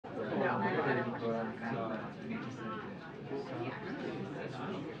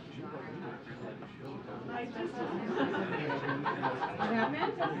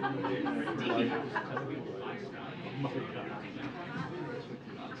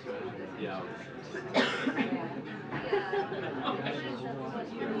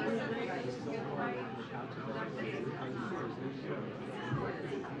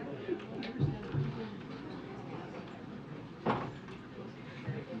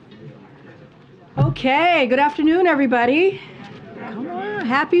Okay, good afternoon, everybody. Come on,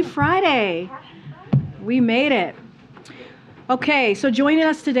 happy Friday. We made it. Okay, so joining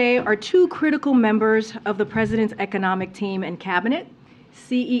us today are two critical members of the President's Economic Team and Cabinet,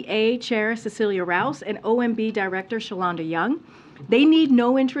 CEA Chair Cecilia Rouse and OMB Director Shalonda Young. They need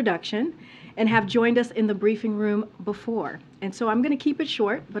no introduction and have joined us in the briefing room before. And so I'm going to keep it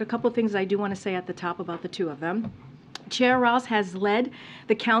short, but a couple of things I do want to say at the top about the two of them. Chair Rouse has led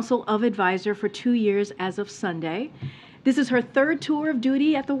the Council of Advisor for 2 years as of Sunday. This is her third tour of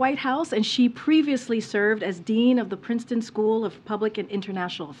duty at the White House, and she previously served as Dean of the Princeton School of Public and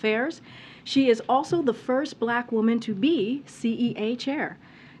International Affairs. She is also the first Black woman to be CEA Chair.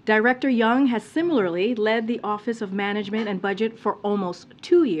 Director Young has similarly led the Office of Management and Budget for almost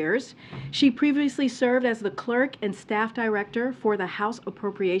 2 years. She previously served as the Clerk and Staff Director for the House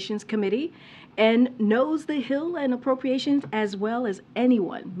Appropriations Committee and knows the Hill and appropriations as well as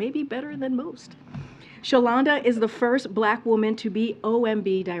anyone, maybe better than most. Shalonda is the first Black woman to be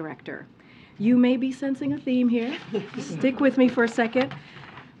OMB Director. You may be sensing a theme here. Stick with me for a second.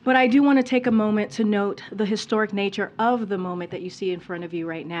 But I do want to take a moment to note the historic nature of the moment that you see in front of you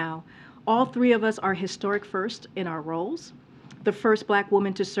right now. All three of us are historic first in our roles. The first Black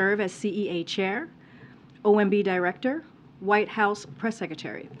woman to serve as CEA Chair, OMB Director, White House Press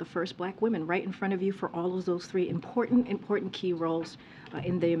Secretary, the first Black women right in front of you for all of those three important key roles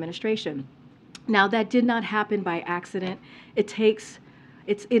in the administration. Now, that did not happen by accident. It is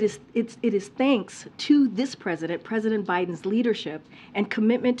thanks to this president, President Biden's leadership and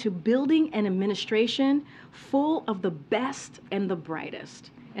commitment to building an administration full of the best and the brightest.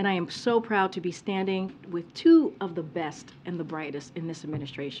 And I am so proud to be standing with two of the best and the brightest in this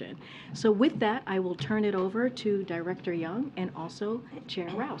administration. So with that, I will turn it over to Director Young and also Chair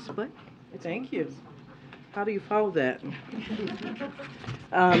Rouse. But thank you. How do you follow that?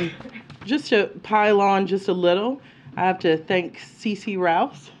 Just to pile on just a little, I have to thank CC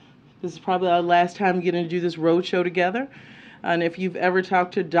Rouse. This is probably our last time getting to do this road show together. And if you've ever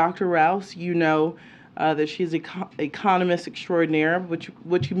talked to Dr. Rouse, you know that she's an economist extraordinaire.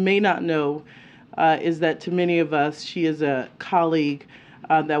 What you may not know is that to many of us, she is a colleague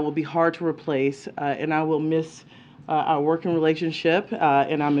that will be hard to replace. And I will miss our working relationship.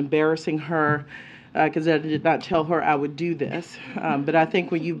 And I'm embarrassing her because I did not tell her I would do this. But I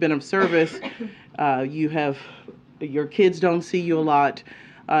think when you've been of service, your kids don't see you a lot.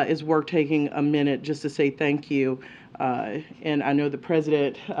 It's worth taking a minute just to say thank you. And I know the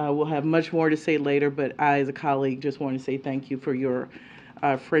president will have much more to say later, but I, as a colleague, just want to say thank you for your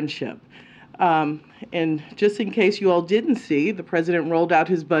friendship. And just in case you all didn't see, the president rolled out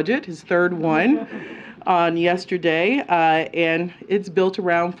his budget, his third one, on yesterday, and it's built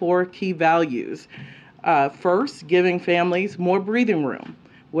around 4 key values. First, giving families more breathing room.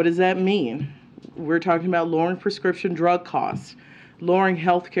 What does that mean? We're talking about lowering prescription drug costs, lowering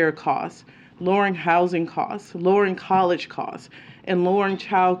healthcare costs, lowering housing costs, lowering college costs, and lowering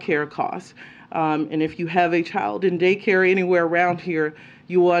child care costs. And if you have a child in daycare anywhere around here,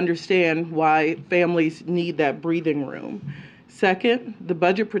 you will understand why families need that breathing room. Second, the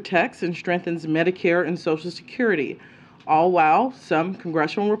budget protects and strengthens Medicare and Social Security, all while some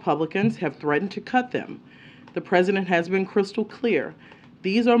congressional Republicans have threatened to cut them. The president has been crystal clear.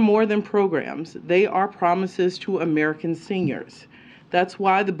 These are more than programs. They are promises to American seniors. That's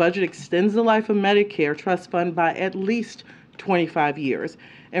why the budget extends the life of Medicare Trust Fund by at least 25 years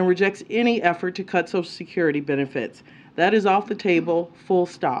and rejects any effort to cut Social Security benefits. That is off the table, full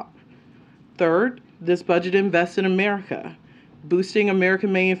stop. Third, this budget invests in America, boosting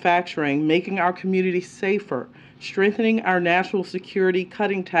American manufacturing, making our communities safer, strengthening our national security,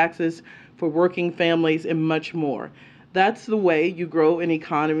 cutting taxes for working families, and much more. That's the way you grow an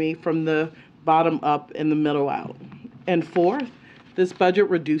economy from the bottom up and the middle out. And fourth, this budget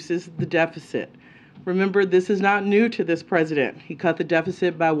reduces the deficit. Remember, this is not new to this president. He cut the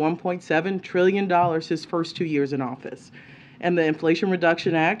deficit by $1.7 trillion his first 2 years in office. And the Inflation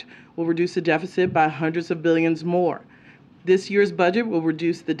Reduction Act will reduce the deficit by hundreds of billions more. This year's budget will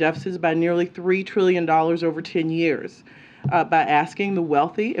reduce the deficits by nearly $3 trillion over 10 years by asking the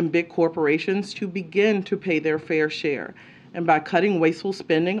wealthy and big corporations to begin to pay their fair share and by cutting wasteful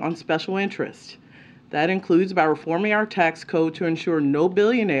spending on special interests. That includes by reforming our tax code to ensure no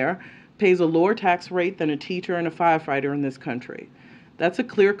billionaire pays a lower tax rate than a teacher and a firefighter in this country. That's a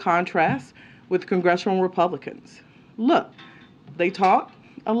clear contrast with congressional Republicans. Look, they talk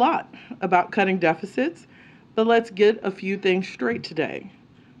a lot about cutting deficits, but let's get a few things straight today.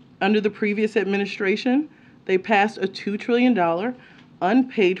 Under the previous administration, they passed a $2 trillion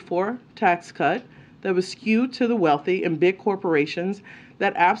unpaid for tax cut that was skewed to the wealthy and big corporations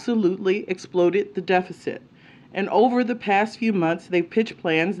that absolutely exploded the deficit. And over the past few months, they've pitched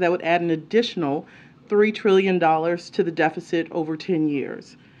plans that would add an additional $3 trillion to the deficit over 10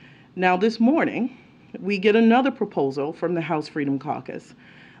 years. Now, this morning, we get another proposal from the House Freedom Caucus.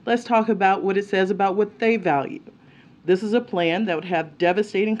 Let's talk about what it says about what they value. This is a plan that would have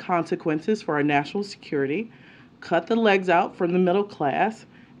devastating consequences for our national security, cut the legs out from the middle class,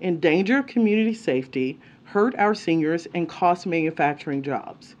 endanger community safety, hurt our seniors, and cost manufacturing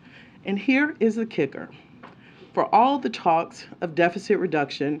jobs. And here is the kicker. For all the talks of deficit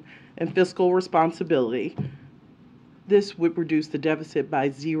reduction and fiscal responsibility, this would reduce the deficit by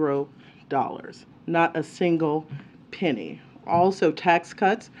 $0, not a single penny. Also, tax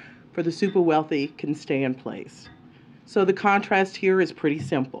cuts for the super wealthy can stay in place. So the contrast here is pretty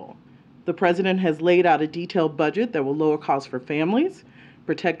simple. The president has laid out a detailed budget that will lower costs for families,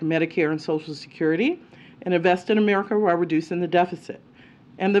 protect Medicare and Social Security, and invest in America while reducing the deficit.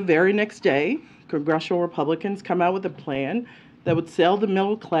 And the very next day, congressional Republicans come out with a plan that would sell the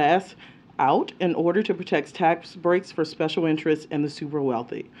middle class out in order to protect tax breaks for special interests and the super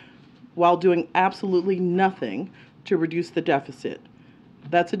wealthy, while doing absolutely nothing to reduce the deficit.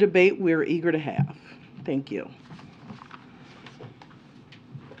 That's a debate we're eager to have. Thank you.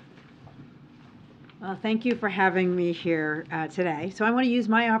 Well, thank you for having me here today. So I want to use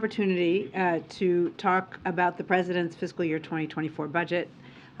my opportunity to talk about the President's fiscal year 2024 budget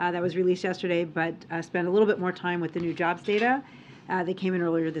that was released yesterday, but spend a little bit more time with the new jobs data that came in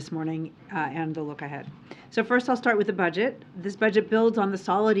earlier this morning and the look ahead. So first I'll start with the budget. This budget builds on the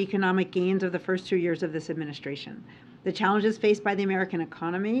solid economic gains of the first 2 years of this administration. The challenges faced by the American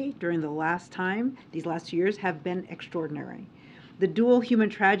economy during these last 2 years have been extraordinary. The dual human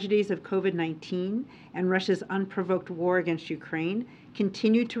tragedies of COVID-19 and Russia's unprovoked war against Ukraine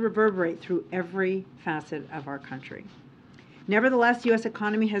continue to reverberate through every facet of our country. Nevertheless, the U.S.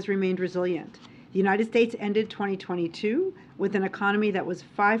 economy has remained resilient. The United States ended 2022 with an economy that was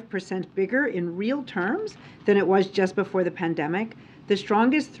 5% bigger in real terms than it was just before the pandemic, the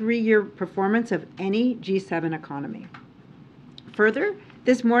strongest 3-year performance of any G7 economy. Further,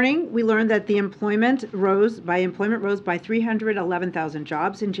 this morning, we learned that the employment rose by 311,000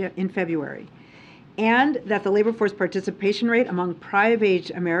 jobs in February, and that the labor force participation rate among private-age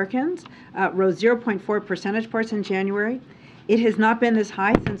Americans rose 0.4 percentage points in January. It has not been this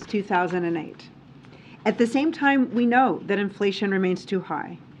high since 2008. At the same time, we know that inflation remains too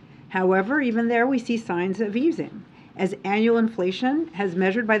high. However, even there, we see signs of easing, as annual inflation, as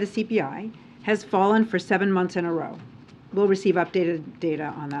measured by the CPI, has fallen for 7 months in a row. We'll receive updated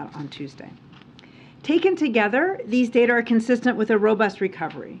data on that on Tuesday. Taken together, these data are consistent with a robust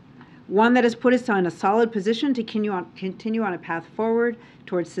recovery, one that has put us in a solid position to continue on a path forward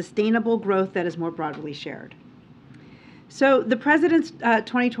towards sustainable growth that is more broadly shared. So the President's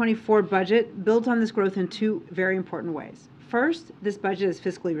 2024 budget builds on this growth in 2 very important ways. First, this budget is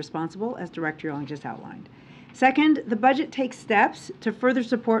fiscally responsible, as Director Young just outlined. Second, the budget takes steps to further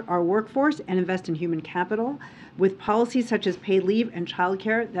support our workforce and invest in human capital with policies such as paid leave and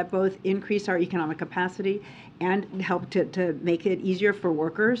childcare that both increase our economic capacity and help to make it easier for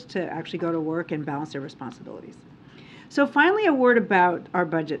workers to actually go to work and balance their responsibilities. So finally, a word about our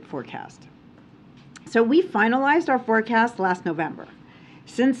budget forecast. So we finalized our forecast last November.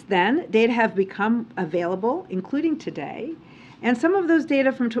 Since then, data have become available, including today, and some of those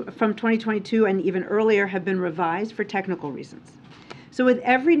data from 2022 and even earlier have been revised for technical reasons. So with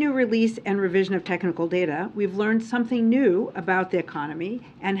every new release and revision of technical data, we've learned something new about the economy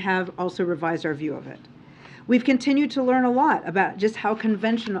and have also revised our view of it. We've continued to learn a lot about just how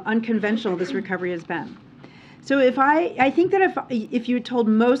unconventional this recovery has been. So I think that if you told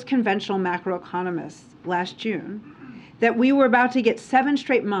most conventional macroeconomists last June that we were about to get 7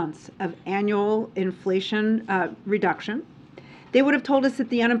 straight months of annual inflation reduction, they would have told us that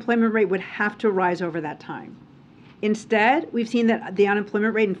the unemployment rate would have to rise over that time. Instead, we've seen that the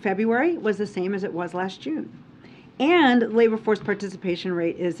unemployment rate in February was the same as it was last June. And labor force participation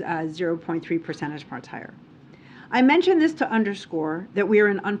rate is 0.3 percentage points higher. I mention this to underscore that we are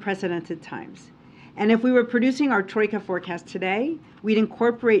in unprecedented times. And if we were producing our Troika forecast today, we'd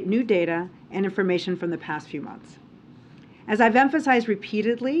incorporate new data and information from the past few months. As I've emphasized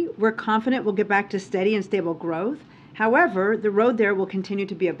repeatedly, we're confident we'll get back to steady and stable growth. However, the road there will continue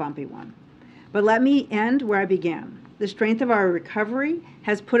to be a bumpy one. But let me end where I began. The strength of our recovery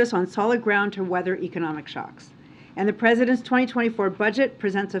has put us on solid ground to weather economic shocks. And the President's 2024 budget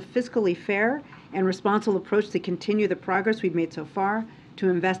presents a fiscally fair and responsible approach to continue the progress we've made so far, to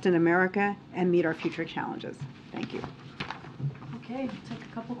invest in America and meet our future challenges. Thank you. Okay, we'll take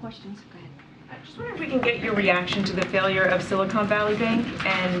a couple questions. Go ahead. I just wonder if we can get your reaction to the failure of Silicon Valley Bank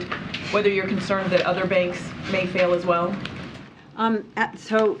and whether you're concerned that other banks may fail as well.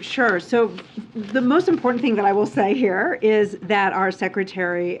 Sure. So the most important thing that I will say here is that our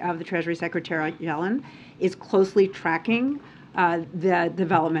Secretary of the Treasury, Secretary Yellen, is closely tracking the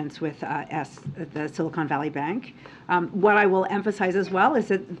developments with the Silicon Valley Bank. What I will emphasize as well is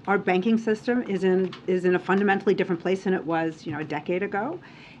that our banking system is in a fundamentally different place than it was, a decade ago,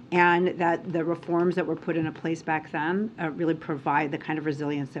 and that the reforms that were put into place back then really provide the kind of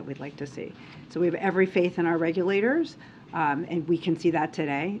resilience that we'd like to see. So we have every faith in our regulators, and we can see that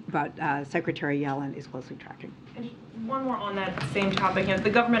today, but Secretary Yellen is closely tracking. And one more on that same topic. The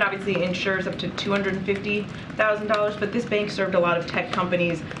government obviously insures up to $250,000, but this bank served a lot of tech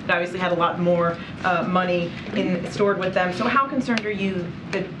companies that obviously had a lot more money stored with them. So how concerned are you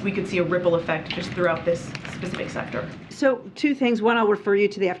that we could see a ripple effect just throughout this specific sector? So two things. One, I'll refer you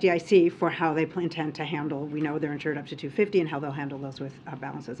to the FDIC for how they intend to handle. We know they're insured up to $250,000 and how they'll handle those with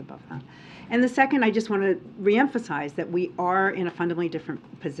balances above that. And the second, I just want to reemphasize that we are in a fundamentally different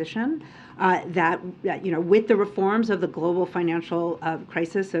position. That with the reforms of the global financial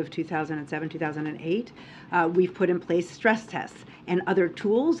crisis of 2007, 2008, we've put in place stress tests and other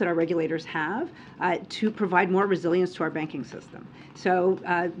tools that our regulators have to provide more resilience to our banking system. So,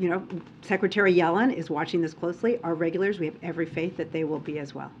 Secretary Yellen is watching this closely. Our regulators, we have every faith that they will be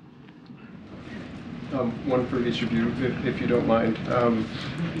as well. One for each of you, if you don't mind. Come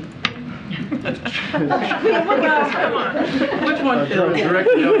on. Which one, Phil?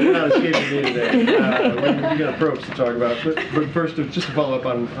 Directly, you're not escaping me today. You got approach to talk about. But first, just to follow up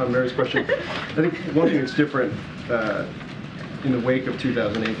on Mary's question, I think one thing that's different in the wake of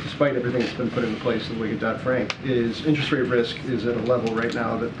 2008, despite everything that's been put into place in the wake of Dodd-Frank, is interest rate risk is at a level right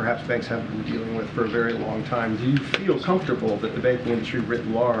now that perhaps banks haven't been dealing with for a very long time. Do you feel comfortable that the banking industry writ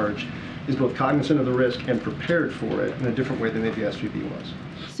large is both cognizant of the risk and prepared for it in a different way than maybe SVB was?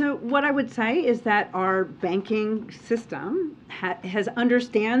 So what I would say is that our banking system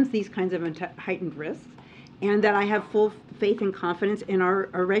understands these kinds of heightened risks, and that I have full faith and confidence in our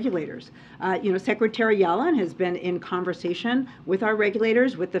regulators. Secretary Yellen has been in conversation with our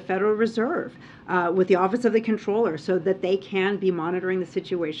regulators, with the Federal Reserve, with the Office of the Comptroller, so that they can be monitoring the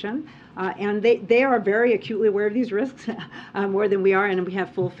situation. And they are very acutely aware of these risks, more than we are, and we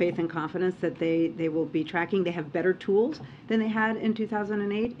have full faith and confidence that they will be tracking. They have better tools than they had in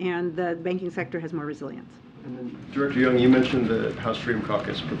 2008, and the banking sector has more resilience. And then, Director Young, you mentioned the House Freedom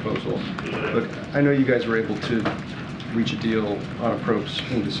Caucus proposal. Look, I know you guys were able to reach a deal on approps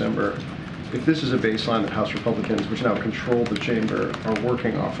in December. If this is a baseline that House Republicans, which now control the chamber, are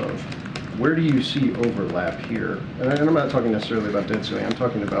working off of, where do you see overlap here? And I'm not talking necessarily about debt ceiling. I'm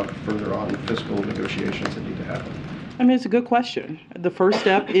talking about further on fiscal negotiations that need to happen. I mean, it's a good question. The first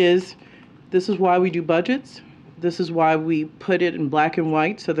step is, this is why we do budgets. This is why we put it in black and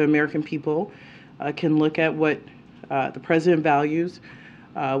white so the American people can look at what the president values,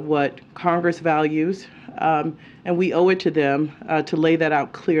 what Congress values, and we owe it to them to lay that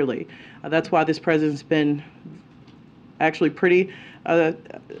out clearly. That's why this president's been actually pretty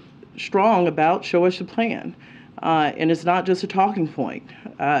strong about show us the plan. And it's not just a talking point.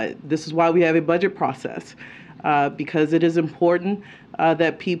 This is why we have a budget process, because it is important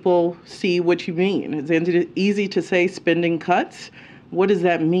that people see what you mean. It's easy to say spending cuts. What does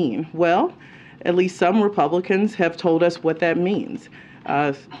that mean? Well, at least some Republicans have told us what that means.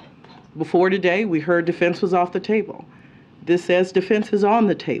 Before today, we heard defense was off the table. This says defense is on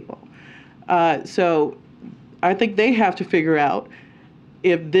the table. So I think they have to figure out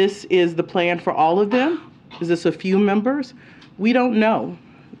if this is the plan for all of them. Is this a few members? We don't know.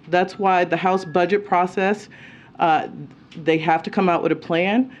 That's why the House budget process, they have to come out with a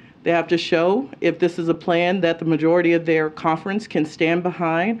plan. They have to show if this is a plan that the majority of their conference can stand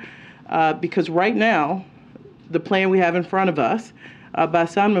behind. Because right now, the plan we have in front of us, by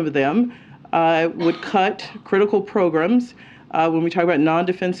some of them, would cut critical programs when we talk about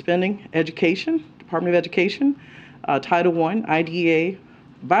non-defense spending, education, Department of Education, Title I, IDEA,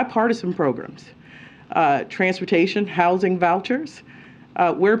 bipartisan programs, transportation, housing vouchers,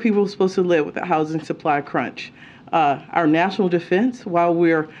 where are people supposed to live with the housing supply crunch, our national defense while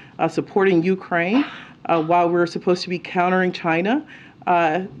we're supporting Ukraine, while we're supposed to be countering China.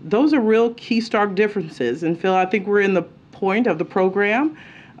 Those are real key stark differences. And Phil, I think we're in the point of the program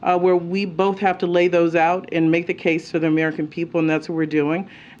where we both have to lay those out and make the case to the American people, and that's what we're doing.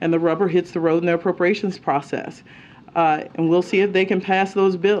 And the rubber hits the road in the appropriations process. And we'll see if they can pass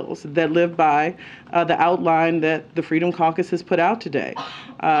those bills that live by the outline that the Freedom Caucus has put out today.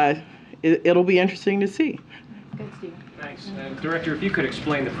 It'll be interesting to see. Good, Steve. Thanks. Director, if you could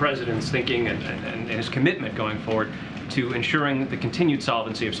explain the President's thinking and his commitment going forward to ensuring the continued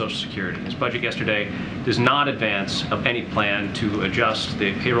solvency of Social Security. His budget yesterday does not advance of any plan to adjust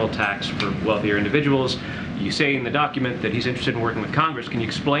the payroll tax for wealthier individuals. You say in the document that he's interested in working with Congress. Can you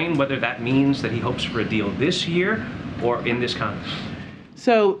explain whether that means that he hopes for a deal this year or in this Congress?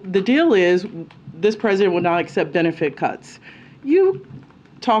 So the deal is this president will not accept benefit cuts. You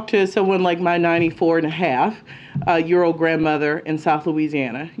talk to someone like my 94-and-a-half-year-old grandmother in South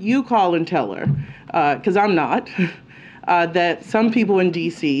Louisiana. You call and tell her, because I'm not, that some people in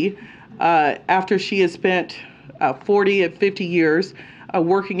D.C., after she has spent 40 and 50 years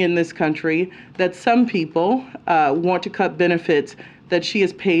working in this country, that some people want to cut benefits that she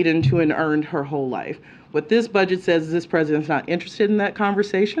has paid into and earned her whole life. What this budget says is this president's not interested in that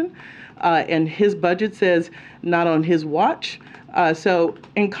conversation, and his budget says not on his watch. So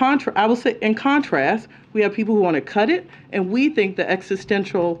I will say in contrast, we have people who want to cut it, and we think the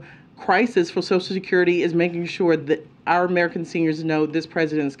existential crisis for Social Security is making sure that our American seniors know this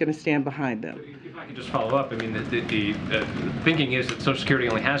president is going to stand behind them. If I could just follow up, I mean, the thinking is that Social Security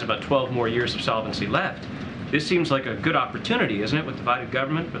only has about 12 more years of solvency left. This seems like a good opportunity, isn't it, with divided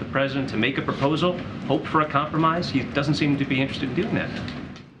government, for the president to make a proposal, hope for a compromise? He doesn't seem to be interested in doing that.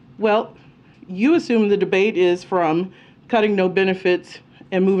 Well, you assume the debate is from cutting no benefits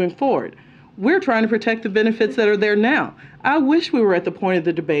and moving forward. We're trying to protect the benefits that are there now. I wish we were at the point of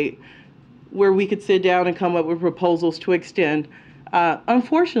the debate where we could sit down and come up with proposals to extend.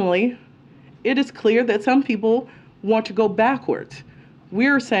 Unfortunately, it is clear that some people want to go backwards.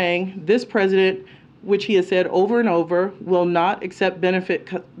 We're saying this president, which he has said over and over, will not accept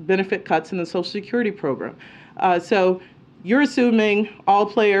benefit cuts in the Social Security program. So you're assuming all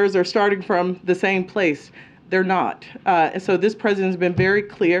players are starting from the same place. They're not. So this president has been very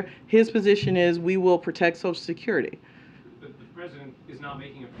clear. His position is we will protect Social Security. The president is not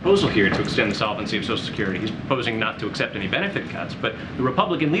making a proposal here to extend the solvency of Social Security. He's proposing not to accept any benefit cuts, but the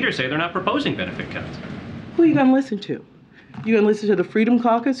Republican leaders say they're not proposing benefit cuts. Who are you going to listen to? You're going to listen to the Freedom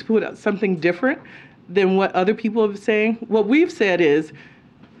Caucus, who put out something different than what other people have saying? What we've said is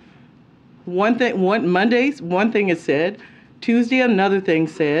Mondays, one thing is said. Tuesday, another thing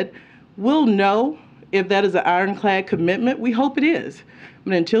said. We'll know if that is an ironclad commitment. We hope it is.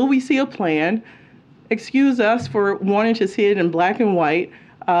 But until we see a plan, excuse us for wanting to see it in black and white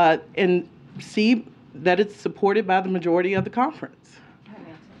and see that it's supported by the majority of the conference.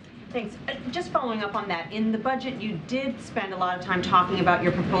 Thanks. Just following up on that, in the budget you did spend a lot of time talking about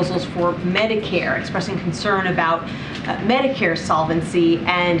your proposals for Medicare, expressing concern about Medicare solvency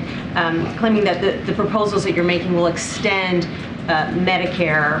and claiming that the proposals that you're making will extend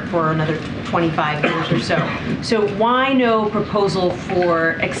Medicare for another 25 years or so. So why no proposal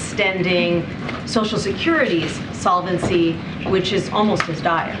for extending Social Security's solvency, which is almost as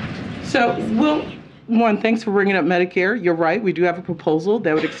dire? So one, thanks for bringing up Medicare. You're right. We do have a proposal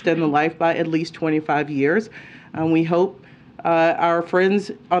that would extend the life by at least 25 years. And we hope our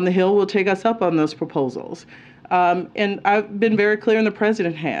friends on the Hill will take us up on those proposals. And I've been very clear, and the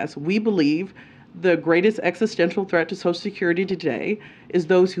president has. We believe the greatest existential threat to Social Security today is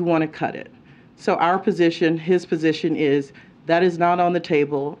those who want to cut it. So our position, his position is that is not on the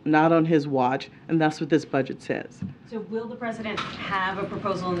table, not on his watch, and that's what this budget says. So will the president have a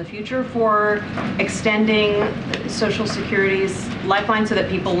proposal in the future for extending Social Security's lifeline so that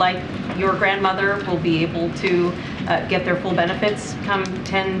people like your grandmother will be able to get their full benefits come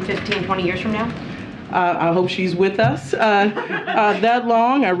 10, 15, 20 years from now? I hope she's with us that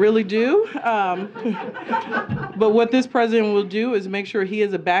long. I really do. But what this president will do is make sure he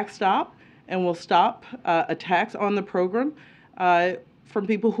is a backstop and will stop attacks on the program from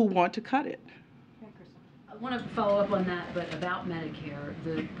people who want to cut it. I want to follow up on that, but about Medicare,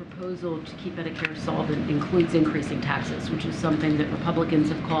 the proposal to keep Medicare solvent includes increasing taxes, which is something that Republicans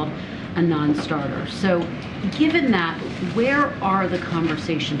have called a non-starter. So given that, where are the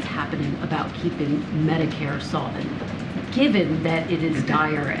conversations happening about keeping Medicare solvent, given that it is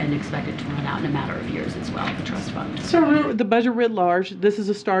dire and expected to run out in a matter of years as well, the trust fund? So remember, the budget writ large, this is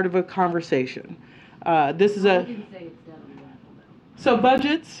a start of a conversation. This is a... So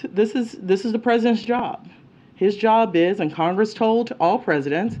budgets, this is the president's job. His job is, and Congress told all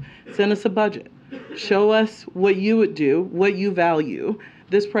presidents, send us a budget. Show us what you would do, what you value.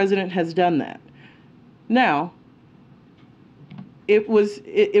 This president has done that. Now, it was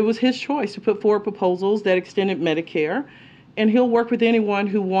his choice to put forward proposals that extended Medicare, and he'll work with anyone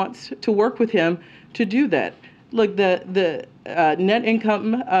who wants to work with him to do that. Look, the net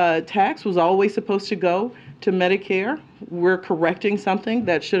income tax was always supposed to go to Medicare. We're correcting something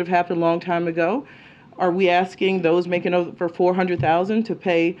that should have happened a long time ago. Are we asking those making over $400,000 to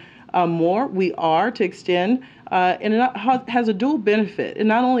pay more? We are, to extend, and it has a dual benefit. It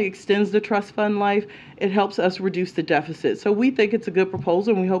not only extends the trust fund life, it helps us reduce the deficit. So we think it's a good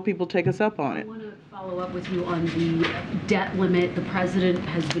proposal, and we hope people take us up on it. I want to follow up with you on the debt limit. The president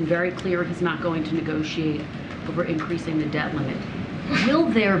has been very clear he's not going to negotiate over increasing the debt limit. Will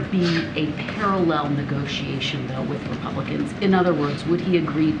there be a parallel negotiation, though, with Republicans? In other words, would he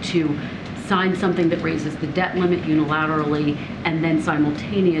agree to sign something that raises the debt limit unilaterally and then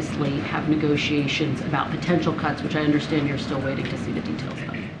simultaneously have negotiations about potential cuts, which I understand you're still waiting to see the details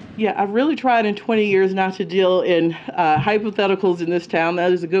of? Yeah, I've really tried in 20 years not to deal in hypotheticals in this town.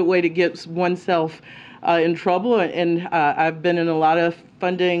 That is a good way to get oneself in trouble. And I've been in a lot of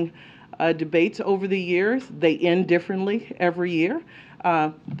funding debates over the years. They end differently every year.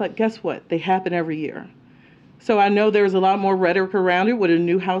 But guess what? They happen every year. So I know there's a lot more rhetoric around it with a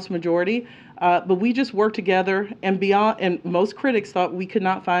new House majority, but we just worked together and beyond, and most critics thought we could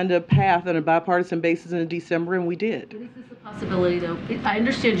not find a path on a bipartisan basis in December, and we did. But is this a possibility, though? I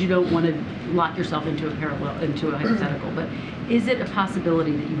understand you don't want to lock yourself into a hypothetical, but is it a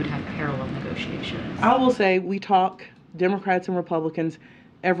possibility that you would have parallel negotiations? I will say we talk, Democrats and Republicans,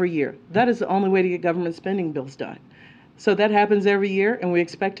 every year. That is the only way to get government spending bills done. So that happens every year, and we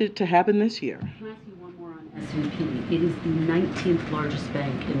expect it to happen this year. Can I ask you one more on S&P? It is the 19th largest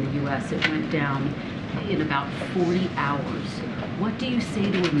bank in the U.S. It went down in about 40 hours. What do you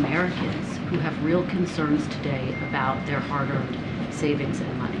say to Americans who have real concerns today about their hard-earned savings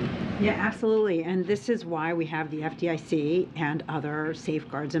and money? Yeah, absolutely. And this is why we have the FDIC and other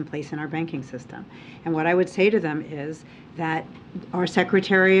safeguards in place in our banking system. And what I would say to them is that our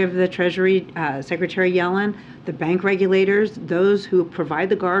Secretary of the Treasury, Secretary Yellen, the bank regulators, those who provide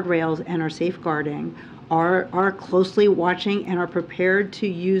the guardrails and are safeguarding, are closely watching and are prepared to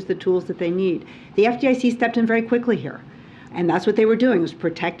use the tools that they need. The FDIC stepped in very quickly here. And that's what they were doing, was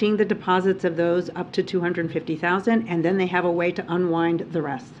protecting the deposits of those up to $250,000, and then they have a way to unwind the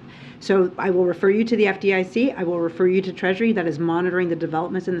rest. So I will refer you to the FDIC. I will refer you to Treasury that is monitoring the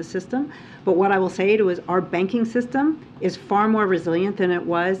developments in the system. But what I will say to you is our banking system is far more resilient than it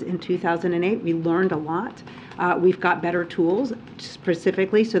was in 2008. We learned a lot. We've got better tools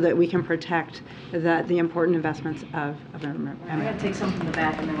specifically so that we can protect the important investments of America. I'm going to take some from the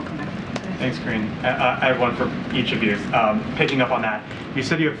back and then we'll come back. Thanks, Karine. I have one for each of you. Picking up on that, you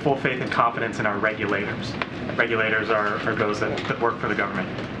said you have full faith and confidence in our regulators. Regulators are those that work for the government.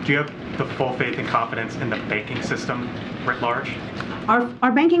 Do you have the full faith and confidence in the banking system writ large?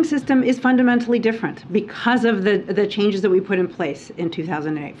 Our banking system is fundamentally different because of the changes that we put in place in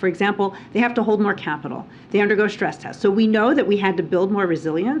 2008. For example, they have to hold more capital. They undergo stress tests. So we know that we had to build more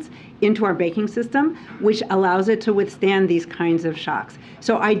resilience into our banking system, which allows it to withstand these kinds of shocks.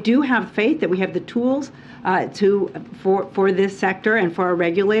 So I do have faith that we have the tools for this sector and for our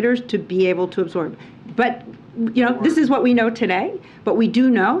regulators to be able to absorb. But this is what we know today, but we do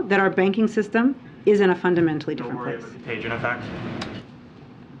know that our banking system is in a fundamentally different Don't worry place. about the contagion effect.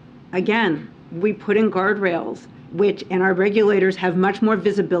 Again, we put in guardrails, and our regulators have much more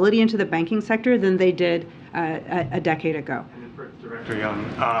visibility into the banking sector than they did a decade ago. And then for Director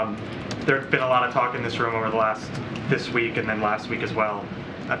Young, there's been a lot of talk in this room over this week and then last week as well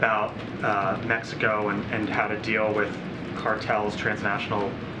about Mexico and how to deal with cartels, transnational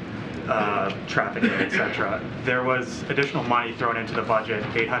trafficking, etc. There was additional money thrown into the budget,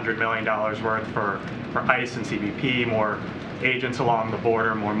 $800 million worth for ICE and CBP, more agents along the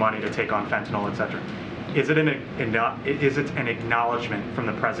border, more money to take on fentanyl, etc. Is it an acknowledgement from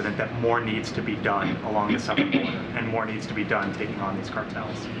the president that more needs to be done along the southern border and more needs to be done taking on these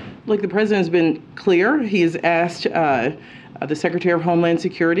cartels? Look, the president has been clear. He has asked the Secretary of Homeland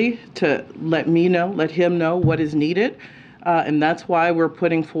Security to let him know what is needed. And that's why we're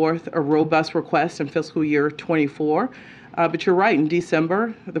putting forth a robust request in fiscal year 24. But you're right, in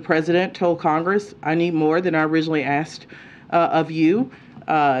December, the president told Congress, I need more than I originally asked of you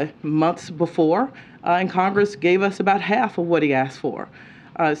months before. And Congress gave us about half of what he asked for.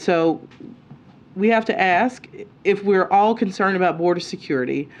 So we have to ask, if we're all concerned about border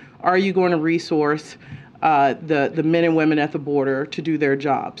security, are you going to resource the men and women at the border to do their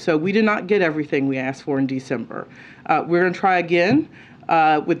job? So we did not get everything we asked for in December. We're going to try again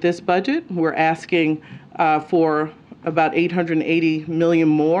with this budget. We're asking for about $880 million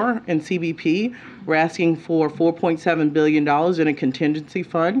more in CBP. We're asking for $4.7 billion in a contingency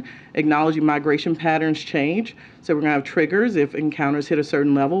fund, acknowledging migration patterns change. So we're going to have triggers. If encounters hit a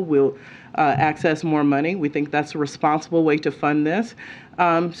certain level, we'll access more money. We think that's a responsible way to fund this.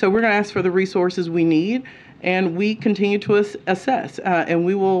 So we're going to ask for the resources we need, and we continue to assess. And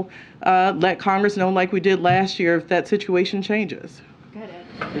we will let Congress know, like we did last year, if that situation changes. Go ahead, Ed.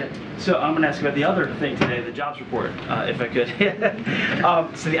 Yeah. So I'm going to ask about the other thing today, the jobs report, if I could.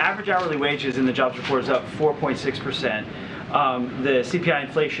 So the average hourly wages in the jobs report is up 4.6%. The CPI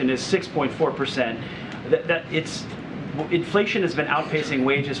inflation is 6.4%. Inflation has been outpacing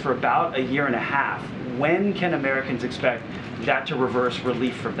wages for about a year and a half. When can Americans expect that to reverse,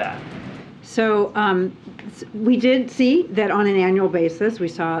 relief from that? So we did see that on an annual basis, we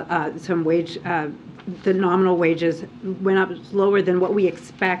saw some the nominal wages went up lower than what we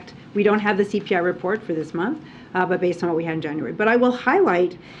expect. We don't have the CPI report for this month, but based on what we had in January. But I will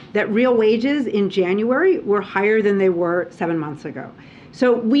highlight that real wages in January were higher than they were 7 months ago.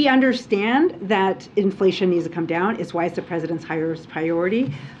 So we understand that inflation needs to come down. It's why it's the president's highest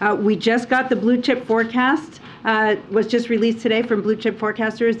priority. We just got the blue chip forecast, was just released today from blue chip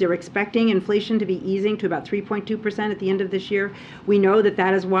forecasters. They're expecting inflation to be easing to about 3.2% at the end of this year. We know that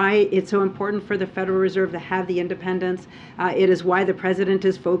that is why it's so important for the Federal Reserve to have the independence. It is why the president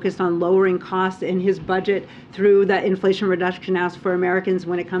is focused on lowering costs in his budget through the Inflation Reduction Act for Americans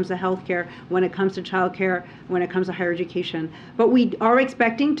when it comes to health care, when it comes to child care, when it comes to higher education. But we are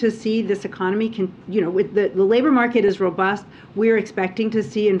expecting to see this economy, with the labor market is robust. We're expecting to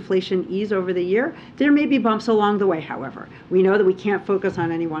see inflation ease over the year. There may be bumps along the way, however. We know that we can't focus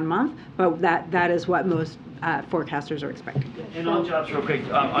on any one month, but that is what most forecasters are expecting. And on jobs, real quick,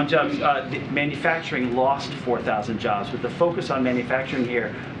 the manufacturing lost 4,000 jobs. With the focus on manufacturing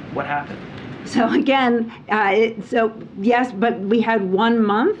here, what happened? So again, yes, but we had 1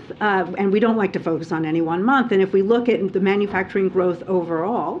 month, and we don't like to focus on any 1 month. And if we look at the manufacturing growth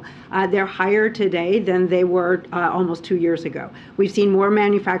overall, they're higher today than they were almost 2 years ago. We've seen more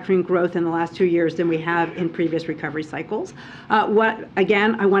manufacturing growth in the last 2 years than we have in previous recovery cycles.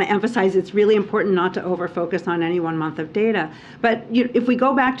 Again, I want to emphasize it's really important not to over-focus on any 1 month of data. But if we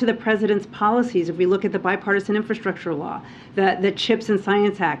go back to the president's policies, if we look at the bipartisan infrastructure law, the CHIPS and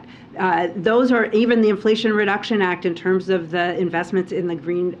Science Act, those are even the Inflation Reduction Act in terms of the investments in the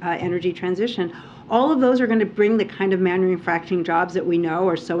green energy transition. All of those are going to bring the kind of manufacturing jobs that we know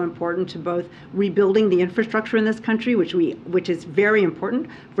are so important to both rebuilding the infrastructure in this country, which is very important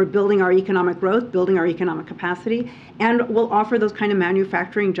for building our economic growth, building our economic capacity, and will offer those kind of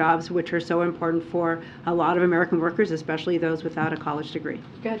manufacturing jobs which are so important for a lot of American workers, especially those without a college degree.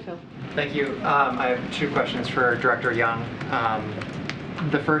 Go ahead, Phil. Thank you. I have 2 questions for Director Young.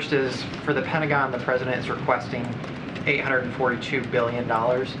 The first is, for the Pentagon, the president is requesting $842 billion.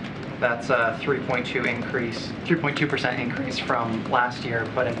 That's a 3.2% increase from last year,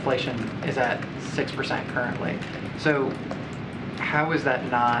 but inflation is at 6% currently. So how is that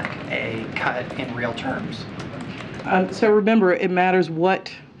not a cut in real terms? So remember, it matters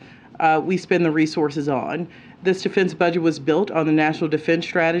what we spend the resources on. This defense budget was built on the National Defense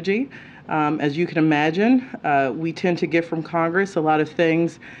Strategy. As you can imagine, we tend to get from Congress a lot of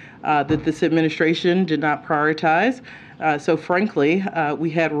things that this administration did not prioritize. So frankly,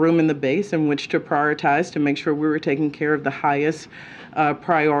 we had room in the base in which to prioritize to make sure we were taking care of the highest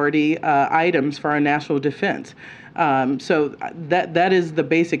priority items for our national defense. So that is the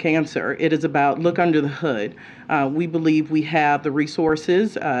basic answer. It is about look under the hood. We believe we have the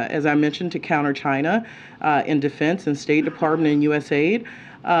resources, as I mentioned, to counter China in defense and State Department and USAID.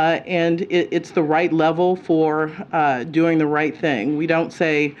 And it's the right level for doing the right thing. We don't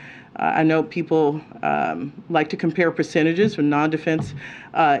say, I know people like to compare percentages from non-defense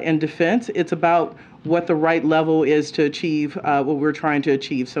and defense. It's about what the right level is to achieve what we're trying to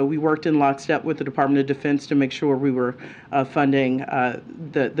achieve. So we worked in lockstep with the Department of Defense to make sure we were funding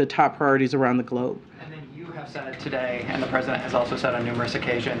the top priorities around the globe. And then you have said today, and the president has also said on numerous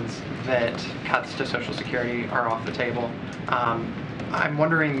occasions, that cuts to Social Security are off the table. I'm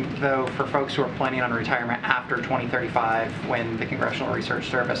wondering, though, for folks who are planning on retirement after 2035, when the Congressional Research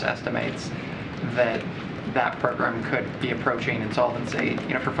Service estimates that that program could be approaching insolvency,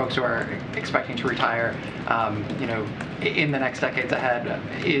 for folks who are expecting to retire, in the next decades ahead,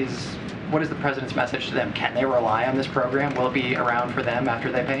 what is the president's message to them? Can they rely on this program? Will it be around for them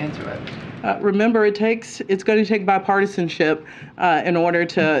after they pay into it? Remember, it's going to take bipartisanship in order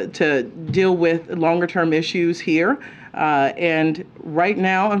to deal with longer term issues here. And right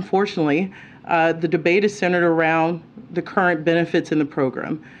now, unfortunately, the debate is centered around the current benefits in the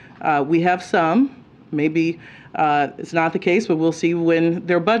program. We have some, maybe it's not the case, but we'll see when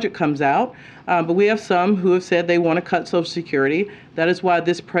their budget comes out. But we have some who have said they want to cut Social Security. That is why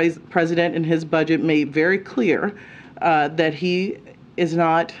this president in his budget made very clear that he is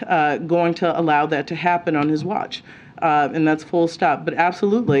not going to allow that to happen on his watch. And that's full stop. But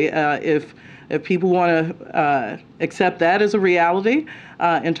absolutely, if people want to accept that as a reality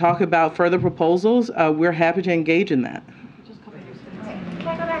and talk about further proposals, we're happy to engage in that. Can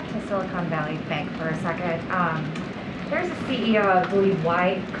I go back to Silicon Valley Bank for a second? There's a CEO, I believe,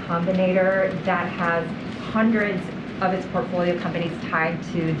 Y Combinator, that has hundreds of its portfolio companies tied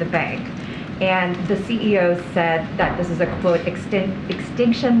to the bank. And the CEO said that this is a, quote,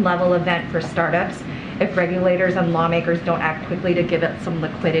 extinction level event for startups if regulators and lawmakers don't act quickly to give it some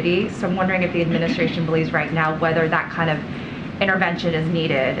liquidity. So I'm wondering if the administration believes right now whether that kind of intervention is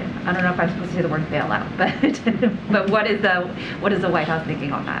needed. I don't know if I'm supposed to say the word bailout, but what is the White House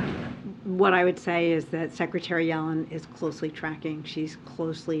thinking on that? What I would say is that Secretary Yellen is closely tracking. She's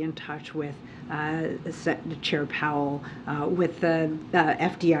closely in touch with Chair Powell, with the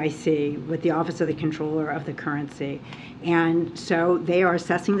FDIC, with the Office of the Comptroller of the Currency. And so they are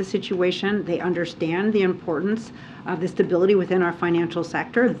assessing the situation. They understand the importance of the stability within our financial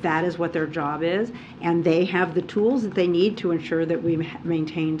sector. That is what their job is. And they have the tools that they need to ensure that we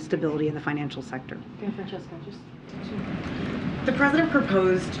maintain stability in the financial sector. The president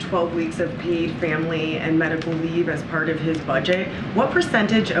proposed 12 weeks of paid family and medical leave as part of his budget. What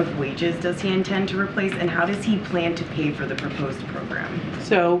percentage of wages does he intend to replace, and how does he plan to pay for the proposed program?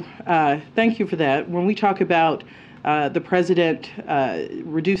 So thank you for that. When we talk about the president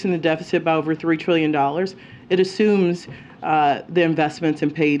reducing the deficit by over $3 trillion, it assumes the investments in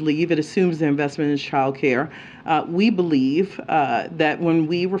paid leave. It assumes the investment in child care. We believe that when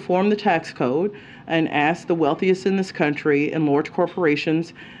we reform the tax code and ask the wealthiest in this country and large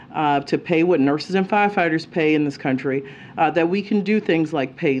corporations to pay what nurses and firefighters pay in this country, that we can do things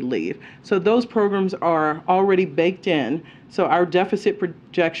like paid leave. So those programs are already baked in. So our deficit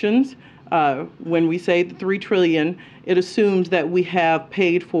projections, when we say the $3 trillion, it assumes that we have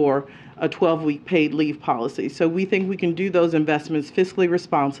paid for a 12-week paid leave policy. So we think we can do those investments fiscally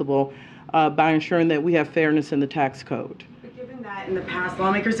responsible by ensuring that we have fairness in the tax code. Given that in the past,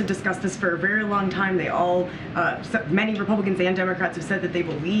 lawmakers have discussed this for a very long time. They all, many Republicans and Democrats have said that they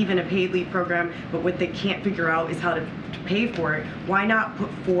believe in a paid leave program, but what they can't figure out is how to pay for it. Why not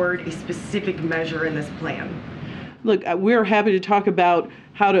put forward a specific measure in this plan? Look, we're happy to talk about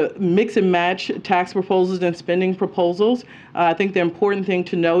how to mix and match tax proposals and spending proposals. I think the important thing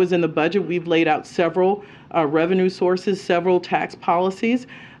to know is in the budget, we've laid out several revenue sources, several tax policies.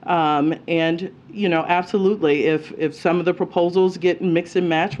 And, you know, absolutely, if some of the proposals get mixed and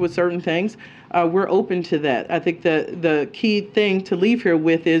matched with certain things, we're open to that. I think the key thing to leave here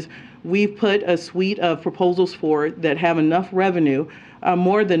with is we've put a suite of proposals forward that have enough revenue,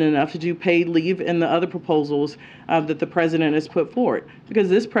 more than enough to do paid leave and the other proposals that the president has put forward. Because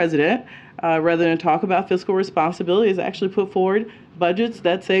this president, rather than talk about fiscal responsibility, has actually put forward budgets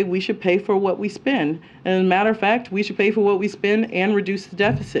that say we should pay for what we spend. And as a matter of fact, we should pay for what we spend and reduce the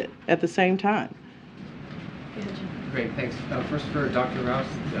deficit at the same time. Great, thanks. First for Dr. Rouse,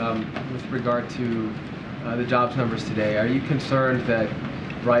 with regard to the jobs numbers today, are you concerned that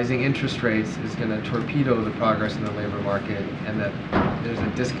rising interest rates is going to torpedo the progress in the labor market, and that there's a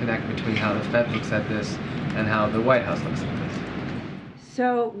disconnect between how the Fed looks at this and how the White House looks at this?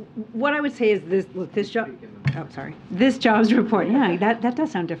 So what I would say is this, look, this jobs report, yeah, that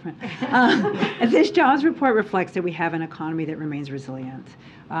does sound different. This jobs report reflects that we have an economy that remains resilient.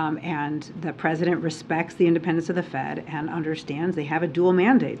 And the president respects the independence of the Fed and understands they have a dual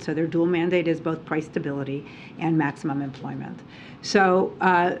mandate. So their dual mandate is both price stability and maximum employment. So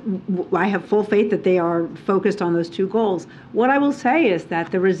I have full faith that they are focused on those two goals. What I will say is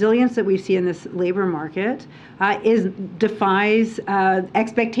that the resilience that we see in this labor market defies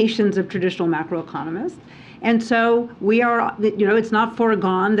expectations of traditional macroeconomists. And so we are, it's not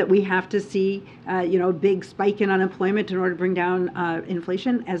foregone that we have to see, a big spike in unemployment in order to bring down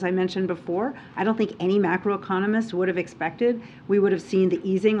inflation. As I mentioned before, I don't think any macroeconomist would have expected we would have seen the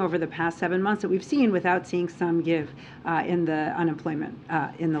easing over the past 7 months that we've seen without seeing some give in the unemployment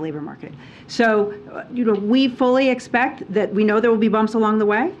in the labor market. So, we fully expect that we know there will be bumps along the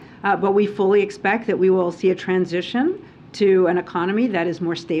way, but we fully expect that we will see a transition to an economy that is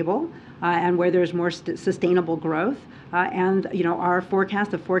more stable, and where there's more sustainable growth. And our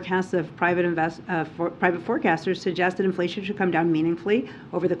forecast, the forecasts of private forecasters suggest that inflation should come down meaningfully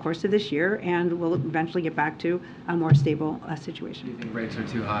over the course of this year, and we'll eventually get back to a more stable situation. Do you think rates are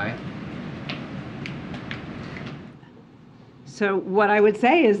too high? So what I would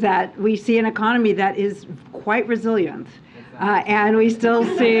say is that we see an economy that is quite resilient. And we still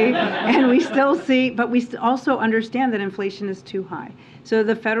see, but we also understand that inflation is too high. So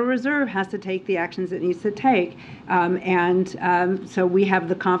the Federal Reserve has to take the actions it needs to take. So we have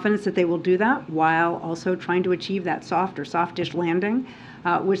the confidence that they will do that while also trying to achieve that soft or softish landing,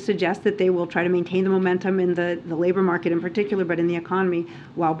 which suggests that they will try to maintain the momentum in the labor market in particular, but in the economy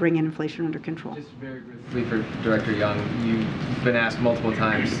while bringing inflation under control. Just very briefly for Director Young, you've been asked multiple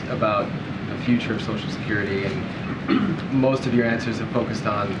times about the future of Social Security, and most of your answers have focused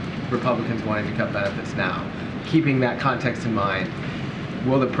on Republicans wanting to cut benefits now. Keeping that context in mind,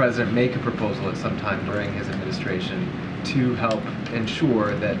 will the President make a proposal at some time during his administration to help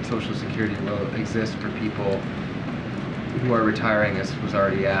ensure that Social Security will exist for people who are retiring, as was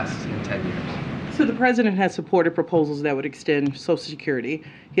already asked, in 10 years? So the President has supported proposals that would extend Social Security.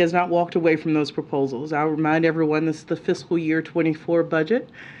 He has not walked away from those proposals. I'll remind everyone this is the fiscal year 24 budget.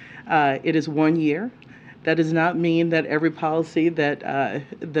 It is 1 year. That does not mean that every policy that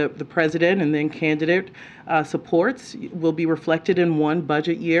the President and then candidate supports will be reflected in one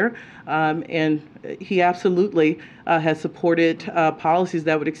budget year. And he absolutely has supported policies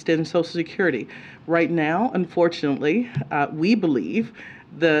that would extend Social Security. Right now, unfortunately, we believe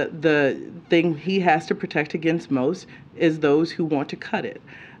the thing he has to protect against most is those who want to cut it.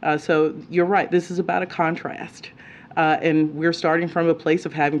 So you're right, this is about a contrast. And we're starting from a place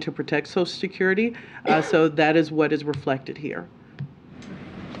of having to protect Social Security, so that is what is reflected here.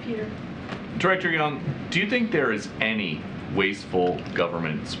 Peter. Director Young, do you think there is any wasteful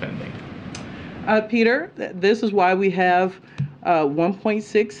government spending? Peter, this is why we have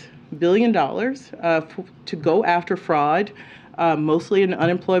 $1.6 billion to go after fraud, mostly in the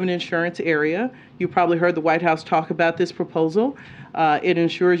unemployment insurance area. You probably heard the White House talk about this proposal. It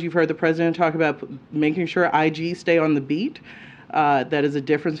ensures, you've heard the President talk about making sure IGs stay on the beat. That is a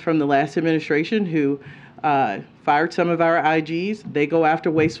difference from the last administration, who fired some of our IGs. They go after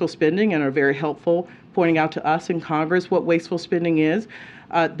wasteful spending and are very helpful, pointing out to us in Congress what wasteful spending is.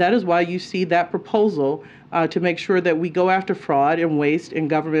 That is why you see that proposal to make sure that we go after fraud and waste in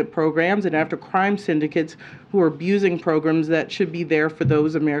government programs and after crime syndicates who are abusing programs that should be there for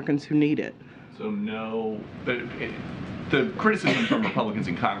those Americans who need it. So no, the criticism from Republicans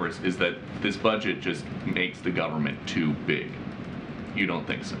in Congress is that this budget just makes the government too big. You don't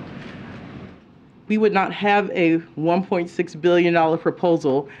think so? We would not have a $1.6 billion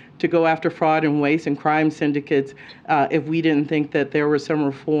proposal to go after fraud and waste and crime syndicates if we didn't think that there was some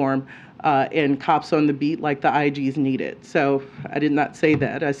reform and cops on the beat like the IGs needed. So I did not say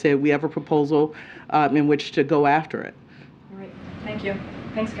that. I said we have a proposal in which to go after it. All right. Thank you.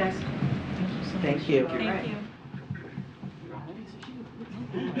 Thanks, guys. Thank you. Thank you.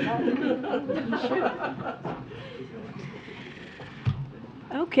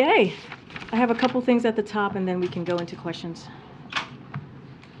 Okay, I have a couple things at the top and then we can go into questions.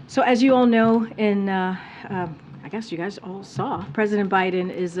 So as you all know, I guess you guys all saw, President Biden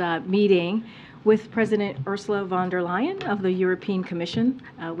is meeting with President Ursula von der Leyen of the European Commission,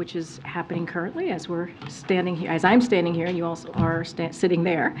 which is happening currently as we're standing here, as I'm standing here and you also are sitting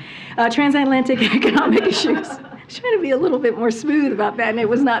there. Transatlantic economic issues. I was trying to be a little bit more smooth about that and it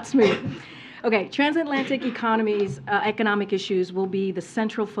was not smooth. Okay, transatlantic economic issues will be the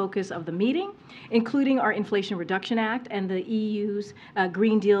central focus of the meeting, including our Inflation Reduction Act and the EU's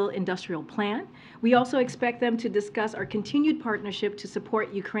Green Deal Industrial Plan. We also expect them to discuss our continued partnership to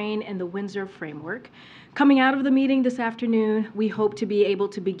support Ukraine and the Windsor Framework. Coming out of the meeting this afternoon, we hope to be able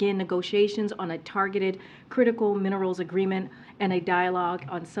to begin negotiations on a targeted critical minerals agreement and a dialogue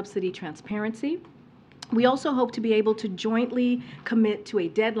on subsidy transparency. We also hope to be able to jointly commit to a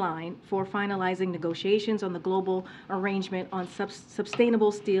deadline for finalizing negotiations on the global arrangement on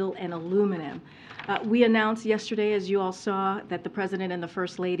sustainable steel and aluminum. We announced yesterday, as you all saw, that the President and the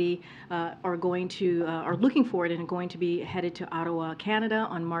First Lady are looking forward and are going to be headed to Ottawa, Canada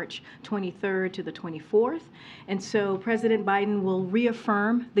on March 23rd to the 24th. And so President Biden will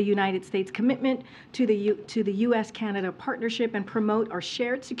reaffirm the United States commitment to the U.S.-Canada partnership and promote our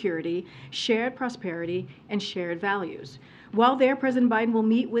shared security, shared prosperity, and shared values. While there, President Biden will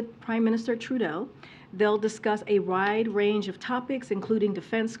meet with Prime Minister Trudeau. They'll discuss a wide range of topics, including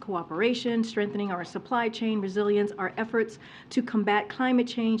defense cooperation, strengthening our supply chain resilience, our efforts to combat climate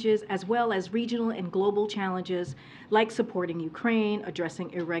changes, as well as regional and global challenges like supporting Ukraine,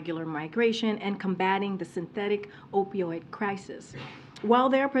 addressing irregular migration, and combating the synthetic opioid crisis. While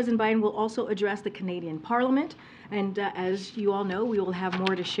there, President Biden will also address the Canadian Parliament, and as you all know, we will have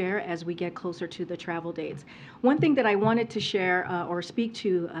more to share as we get closer to the travel dates. One thing that I wanted to share or speak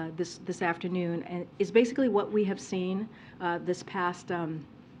to this afternoon is basically what we have seen this past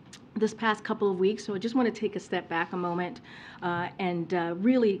couple of weeks. So I just want to take a step back a moment and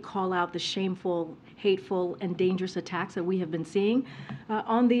really call out the shameful, hateful, and dangerous attacks that we have been seeing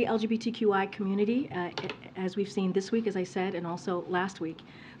on the LGBTQI community, as we've seen this week, as I said, and also last week.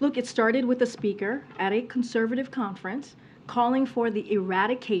 Look, it started with a speaker at a conservative conference calling for the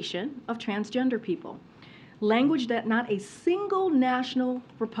eradication of transgender people, language that not a single national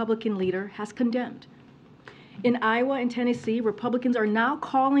Republican leader has condemned. In Iowa and Tennessee, Republicans are now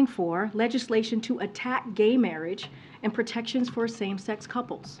calling for legislation to attack gay marriage and protections for same-sex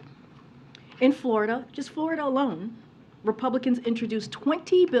couples. In Florida, just Florida alone, Republicans introduced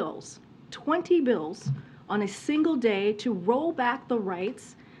 20 bills on a single day to roll back the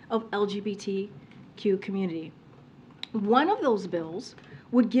rights of LGBTQ community. One of those bills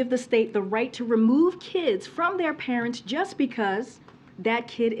would give the state the right to remove kids from their parents just because that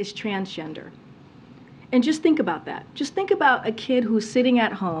kid is transgender. And just think about that. Just think about a kid who's sitting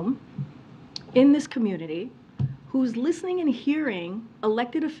at home in this community, who's listening and hearing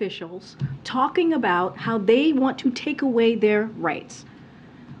elected officials talking about how they want to take away their rights,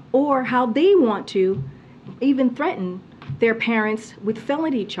 or how they want to even threaten their parents with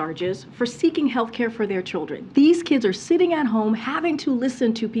felony charges for seeking health care for their children. These kids are sitting at home having to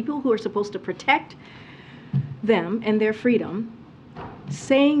listen to people who are supposed to protect them and their freedom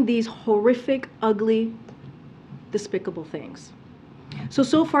saying these horrific, ugly, despicable things.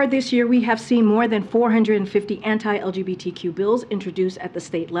 So far this year, we have seen more than 450 anti-LGBTQ bills introduced at the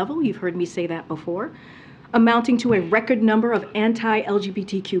state level. You've heard me say that before, amounting to a record number of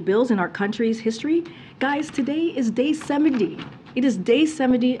anti-LGBTQ bills in our country's history. Guys, today is day 70. It is day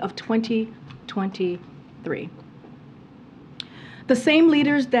 70 of 2023. The same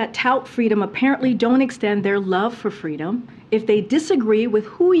leaders that tout freedom apparently don't extend their love for freedom if they disagree with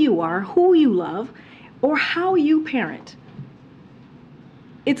who you are, who you love, or how you parent.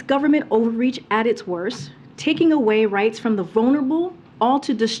 It's government overreach at its worst, taking away rights from the vulnerable, all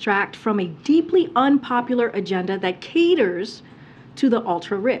to distract from a deeply unpopular agenda that caters to the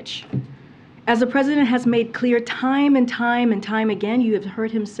ultra-rich. As the president has made clear time and time and time again, you have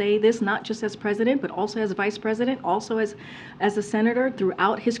heard him say this not just as president, but also as vice president, also as a senator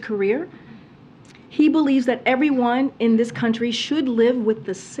throughout his career. He believes that everyone in this country should live with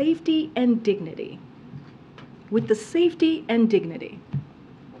the safety and dignity. With the safety and dignity.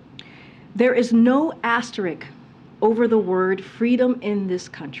 There is no asterisk over the word freedom in this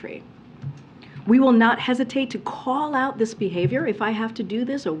country. We will not hesitate to call out this behavior. If I have to do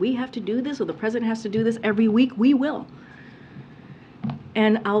this, or we have to do this, or the president has to do this every week, we will.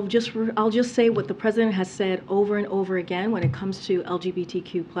 And I'll just say what the president has said over and over again when it comes to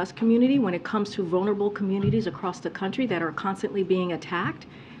LGBTQ plus community, when it comes to vulnerable communities across the country that are constantly being attacked.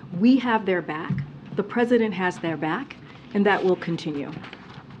 We have their back. The president has their back, and that will continue.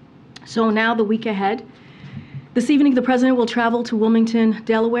 So now the week ahead. This evening, the president will travel to Wilmington,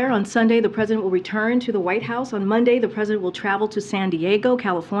 Delaware. On Sunday, the president will return to the White House. On Monday, the president will travel to San Diego,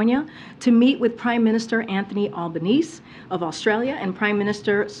 California, to meet with Prime Minister Anthony Albanese of Australia and Prime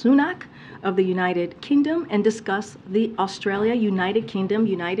Minister Sunak of the United Kingdom and discuss the Australia-United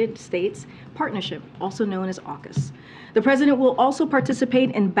Kingdom-United States Partnership, also known as AUKUS. The president will also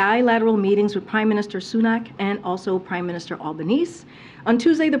participate in bilateral meetings with Prime Minister Sunak and also Prime Minister Albanese. On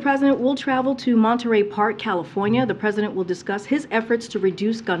Tuesday, the president will travel to Monterey Park, California. The president will discuss his efforts to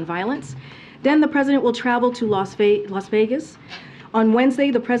reduce gun violence. Then the president will travel to Las Vegas. On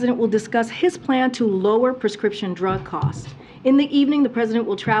Wednesday, the president will discuss his plan to lower prescription drug costs. In the evening, the president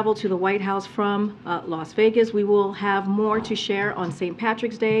will travel to the White House from Las Vegas. We will have more to share on St.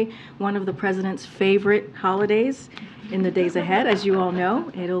 Patrick's Day, one of the president's favorite holidays in the days ahead, as you all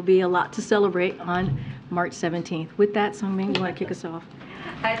know. It'll be a lot to celebrate on March 17th. With that, Sungmin, you want to kick us off?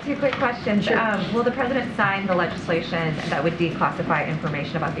 Two quick questions. Sure. Will the president sign the legislation that would declassify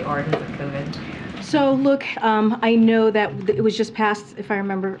information about the origins of COVID? So look, I know that it was just passed, if I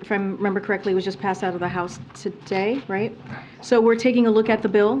remember correctly, it was just passed out of the House today, right? So we're taking a look at the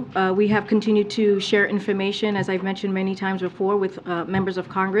bill. We have continued to share information, as I've mentioned many times before, with members of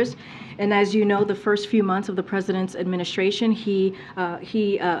Congress. And as you know, the first few months of the president's administration, he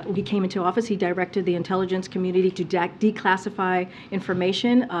came into office. He directed the intelligence community to declassify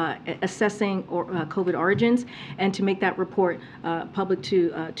information, assessing COVID origins, and to make that report public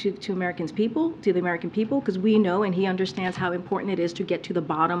to Americans' people, to to the American people, because we know and he understands how important it is to get to the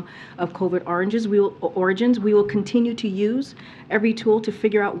bottom of COVID origins. We will continue to use every tool to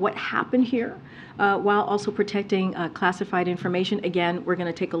figure out what happened here, while also protecting classified information. Again, we're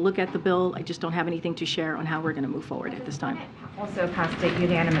going to take a look at the bill. I just don't have anything to share on how we're going to move forward at this time. Also passed it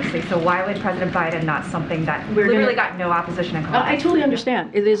unanimously. So why would President Biden not something that literally got no opposition in Congress? I totally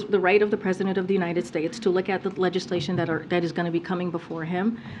understand. It is the right of the President of the United States to look at the legislation that is going to be coming before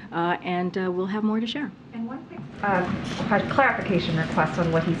him, and we'll have more to share. And one quick clarification request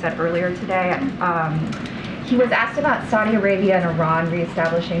on what he said earlier today. He was asked about Saudi Arabia and Iran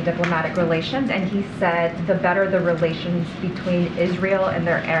reestablishing diplomatic relations, and he said the better the relations between Israel and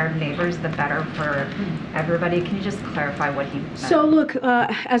their Arab neighbors, the better for everybody. Can you just clarify what he meant? So look,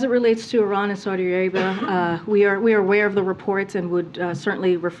 as it relates to Iran and Saudi Arabia, we are aware of the reports and would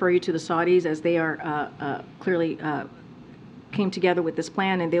certainly refer you to the Saudis, as they are clearly came together with this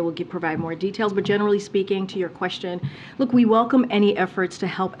plan, and they will provide more details. But generally speaking, to your question, look, we welcome any efforts to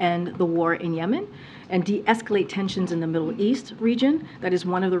help end the war in Yemen and de-escalate tensions in the Middle East region. That is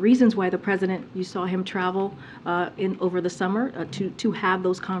one of the reasons why the president, you saw him travel over the summer to have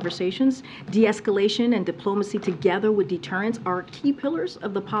those conversations. De-escalation and diplomacy together with deterrence are key pillars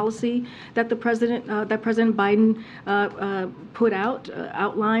of the policy that President Biden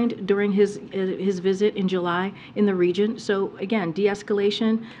outlined during his visit in July in the region. So again,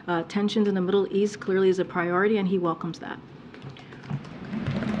 de-escalation, tensions in the Middle East clearly is a priority, and he welcomes that.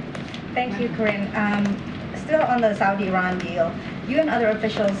 Thank you, Karine. Still on the Saudi-Iran deal, you and other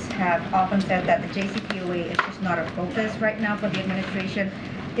officials have often said that the JCPOA is just not a focus right now for the administration.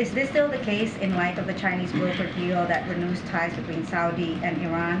 Is this still the case in light of the Chinese broker deal that renews ties between Saudi and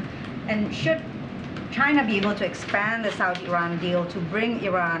Iran? And should China be able to expand the Saudi-Iran deal to bring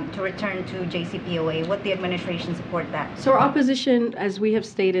Iran to return to JCPOA? Would the administration support that? So our opposition, as we have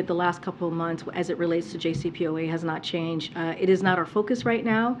stated the last couple of months, as it relates to JCPOA, has not changed. It is not our focus right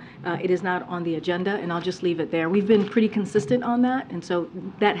now. It is not on the agenda, and I'll just leave it there. We've been pretty consistent on that, and so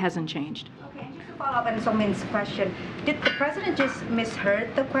that hasn't changed. Okay, and just to follow up on Somin's question, did the president just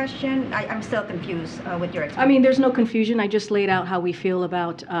misheard the question? I'm still confused with your explanation. I mean, there's no confusion. I just laid out how we feel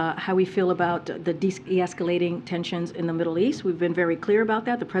about the de-escalating tensions in the Middle East. We've been very clear about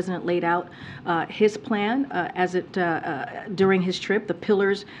that. The president laid out his plan during his trip, the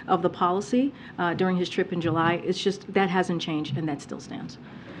pillars of the policy during his trip in July. It's just that hasn't changed, and that still stands.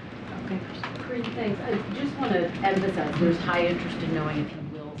 Okay. Karine, thanks. I just want to emphasize there's high interest in knowing if you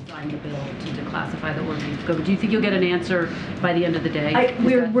will sign the bill to declassify the order of scope. Do you think you'll get an answer by the end of the day?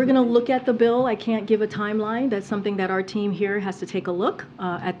 We're going to look at the bill. I can't give a timeline. That's something that our team here has to take a look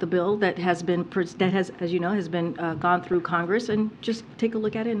at the bill that has, as you know, has been gone through Congress, and just take a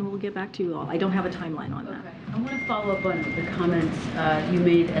look at it, and we'll get back to you all. I don't have a timeline on that. Okay. I want to follow up on the comments you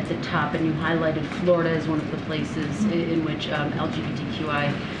made at the top, and you highlighted Florida as one of the places in which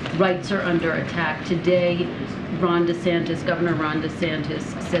LGBTQI rights are under attack. Today, Governor Ron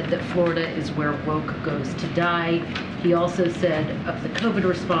DeSantis said that Florida is where woke goes to die. He also said of the COVID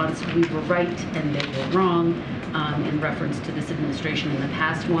response, we were right and they were wrong, in reference to this administration and the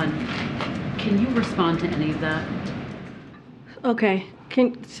past one. Can you respond to any of that? Okay.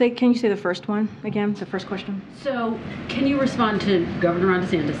 Can you say the first one again, the first question? So, can you respond to Governor Ron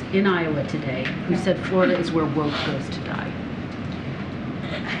DeSantis in Iowa today, who said Florida is where woke goes to die?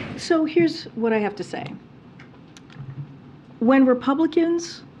 So here's what I have to say. When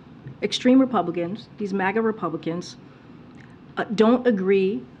Republicans, extreme Republicans, these MAGA Republicans, don't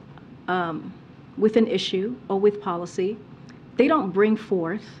agree with an issue or with policy, they don't bring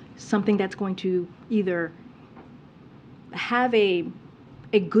forth something that's going to either have a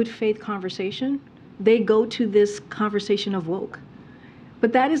good faith conversation. They go to this conversation of woke.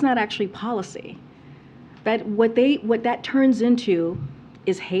 But that is not actually policy. What that turns into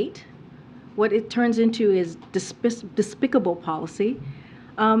is hate. What it turns into is despicable policy.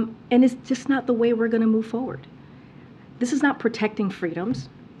 And it's just not the way we're going to move forward. This is not protecting freedoms.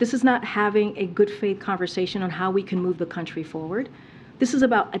 This is not having a good faith conversation on how we can move the country forward. This is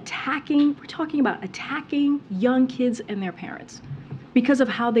about we're talking about attacking young kids and their parents because of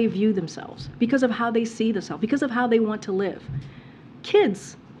how they view themselves, because of how they see themselves, because of how they want to live.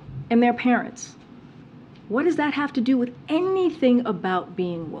 Kids and their parents. What does that have to do with anything about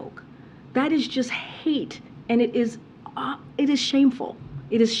being woke? That is just hate, and it is shameful.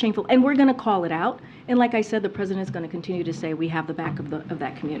 It is shameful, and we're going to call it out, And like I said, the president is going to continue to say we have the back of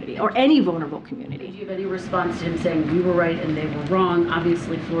that community, or any vulnerable community. Did you have any response to him saying we were right and they were wrong?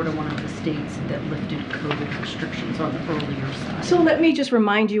 Obviously, Florida, one of the states that lifted COVID restrictions on the earlier side. So let me just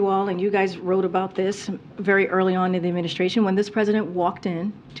remind you all, and you guys wrote about this very early on in the administration, when this president walked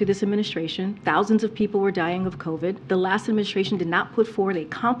in to this administration, thousands of people were dying of COVID. The last administration did not put forward a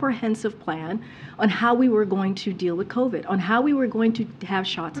comprehensive plan on how we were going to deal with COVID, on how we were going to have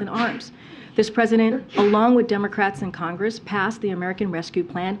shots in arms. This president, along with Democrats in Congress, passed the American Rescue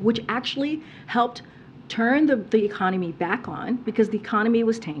Plan, which actually helped turn the economy back on because the economy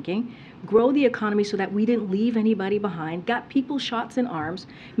was tanking, grow the economy so that we didn't leave anybody behind, got people shots in arms,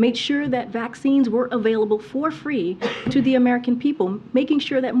 made sure that vaccines were available for free to the American people, making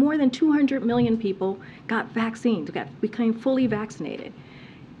sure that more than 200 million people got vaccines, became fully vaccinated.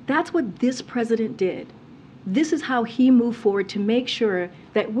 That's what this president did. This is how he moved forward to make sure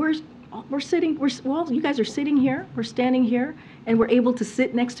that you guys are sitting here, we're standing here, and we're able to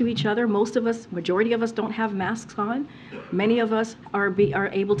sit next to each other. Most of us, majority of us don't have masks on. Many of us are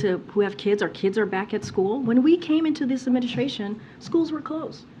able to, who have kids, our kids are back at school. When we came into this administration, schools were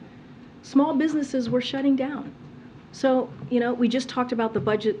closed. Small businesses were shutting down. So, we just talked about the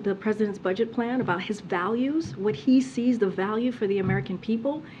budget, the president's budget plan, about his values, what he sees the value for the American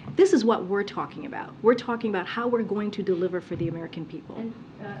people. This is what we're talking about. We're talking about how we're going to deliver for the American people. And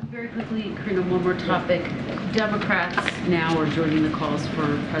very quickly, Karine, one more topic. Democrats now are joining the calls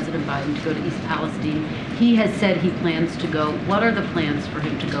for President Biden to go to East Palestine. He has said he plans to go. What are the plans for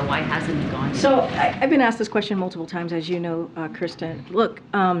him to go? Why hasn't he gone yet? So I've been asked this question multiple times, as you know, Kristen. Look,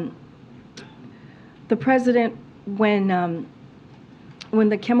 the president, when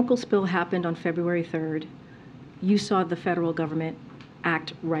the chemical spill happened on February 3rd, you saw the federal government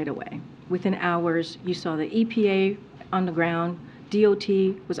act right away. Within hours, you saw the EPA on the ground, DOT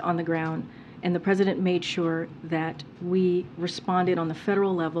was on the ground, and the president made sure that we responded on the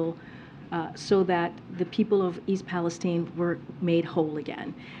federal level so that the people of East Palestine were made whole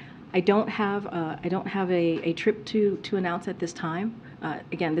again. I don't have a trip to announce at this time.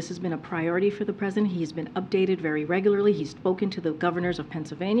 Again, this has been a priority for the president. He's been updated very regularly. He's spoken to the governors of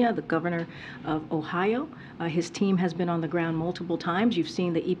Pennsylvania, the governor of Ohio. His team has been on the ground multiple times. You've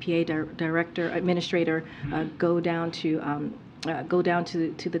seen the EPA administrator go down to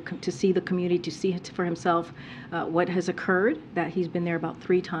see the community, to see for himself what has occurred, that he's been there about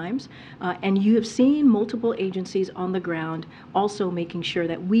 3 times. And you have seen multiple agencies on the ground also making sure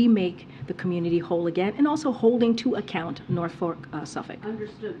that we make the community whole again, and also holding to account Norfolk, Suffolk.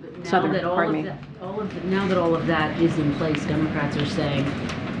 Understood, but now Southern, that now that all of that is in place, Democrats are saying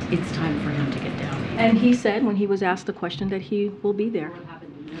it's time for him to get down. And he said, when he was asked the question, that he will be there.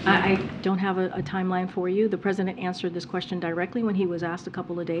 I don't have a timeline for you. The president answered this question directly when he was asked a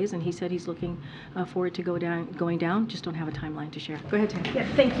couple of days, and he said he's looking forward to going down. Just don't have a timeline to share. Go ahead, Tam. Yeah,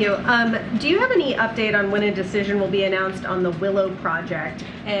 thank you. Do you have any update on when a decision will be announced on the Willow project?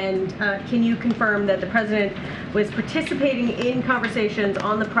 And can you confirm that the president was participating in conversations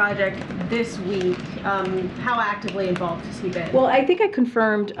on the project this week? How actively involved has he been? Well, I think I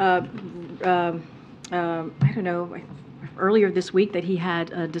confirmed, I don't know, earlier this week that he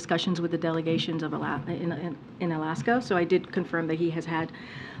had discussions with the delegations of in Alaska. So I did confirm that he has had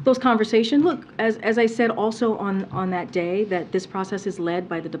those conversations. Look, as I said also on that day, that this process is led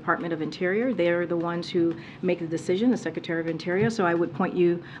by the Department of Interior. They're the ones who make the decision, the Secretary of Interior. So I would point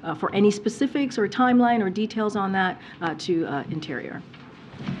you for any specifics or timeline or details on that to Interior.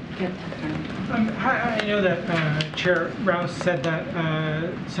 I know that Chair Rouse said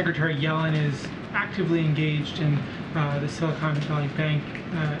that Secretary Yellen is actively engaged in the Silicon Valley Bank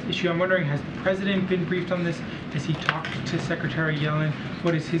issue. I'm wondering, has the president been briefed on this? Has he talked to Secretary Yellen?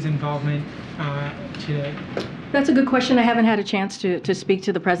 What is his involvement today? That's a good question. I haven't had a chance to speak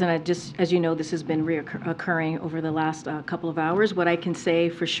to the president. Just, as you know, this has been occurring over the last couple of hours. What I can say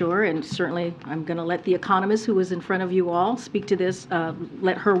for sure, and certainly I'm going to let the economist who is in front of you all speak to this,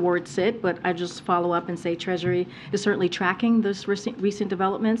 let her word sit, but I just follow up and say Treasury is certainly tracking this recent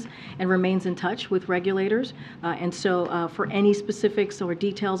developments and remains in touch with regulators. And so for any specifics or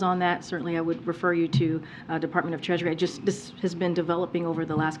details on that, certainly I would refer you to Department of Treasury. This has been developing over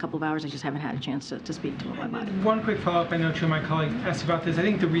the last couple of hours. I just haven't had a chance to speak to him about it. One quick follow-up. I know two of my colleagues asked about this. I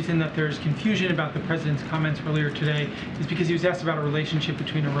think the reason that there's confusion about the president's comments earlier today is because he was asked about a relationship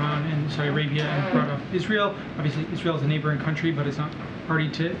between Iran and Saudi Arabia and brought up Israel. Obviously, Israel is a neighboring country, but it's not party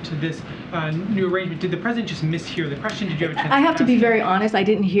to this new arrangement. Did the president just mishear the question? Did you have a chance I have to be ask very honest. I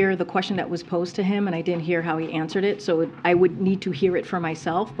didn't hear the question that was posed to him, and I didn't hear how he answered it. So I would need to hear it for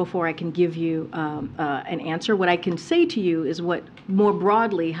myself before I can give you an answer. What I can say to you is what more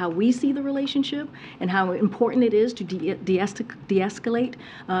broadly how we see the relationship and how important it is to de-escalate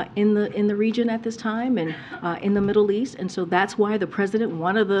in the region at this time and in the Middle East. And so that's why the president,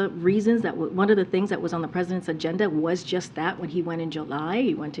 one of the things that was on the president's agenda was just that. When he went in July,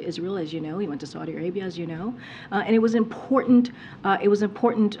 he went to Israel, as you know, he went to Saudi Arabia, as you know, and it was important. It was an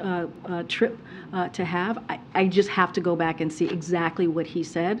important trip to have. I just have to go back and see exactly what he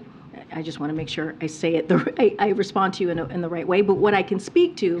said. I just want to make sure I say it. I respond to you in the right way. But what I can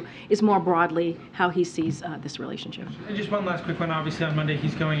speak to is more broadly how he sees this relationship. And just one last quick one. Obviously, on Monday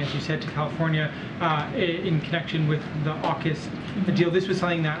he's going, as you said, to California in connection with the AUKUS deal. This was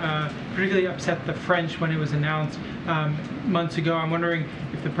something that particularly upset the French when it was announced months ago. I'm wondering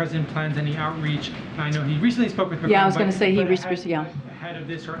if the president plans any outreach. I know he recently spoke with Macron. Yeah, I was going to say he recently. Yeah. Ahead of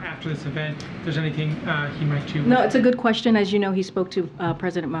this or after this event, if there's anything he might do. No, it's a good question. As you know, he spoke to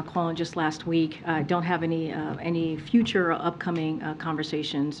President Macron just last week. Don't have any future or upcoming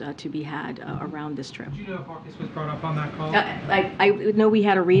conversations to be had around this trip. Do you know if AUKUS was brought up on that call? I know we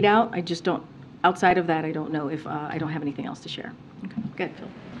had a readout. I just don't. Outside of that, I don't know if I don't have anything else to share. Okay, good, Phil.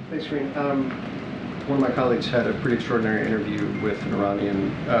 Thanks, Karine. One of my colleagues had a pretty extraordinary interview with an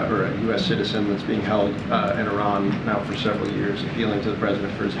Iranian or a U.S. citizen that's being held in Iran now for several years, appealing to the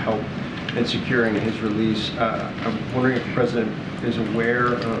president for his help in securing his release. I'm wondering if the president is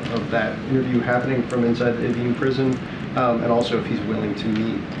aware of that interview happening from inside the Evin prison, and also if he's willing to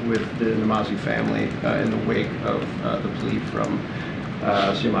meet with the Namazi family in the wake of the plea from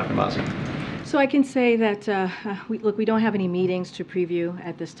Siamak Namazi. So I can say that, we don't have any meetings to preview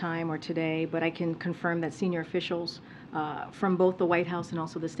at this time or today, but I can confirm that senior officials from both the White House and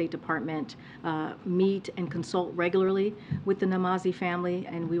also the State Department meet and consult regularly with the Namazi family,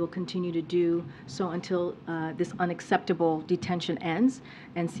 and we will continue to do so until this unacceptable detention ends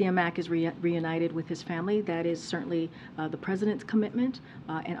and Siamak is reunited with his family. That is certainly the president's commitment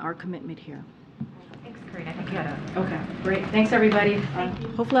and our commitment here. Karine, I think you had a... Okay, great. Thanks, everybody.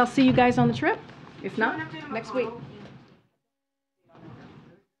 Hopefully I'll see you guys on the trip. If not, next week.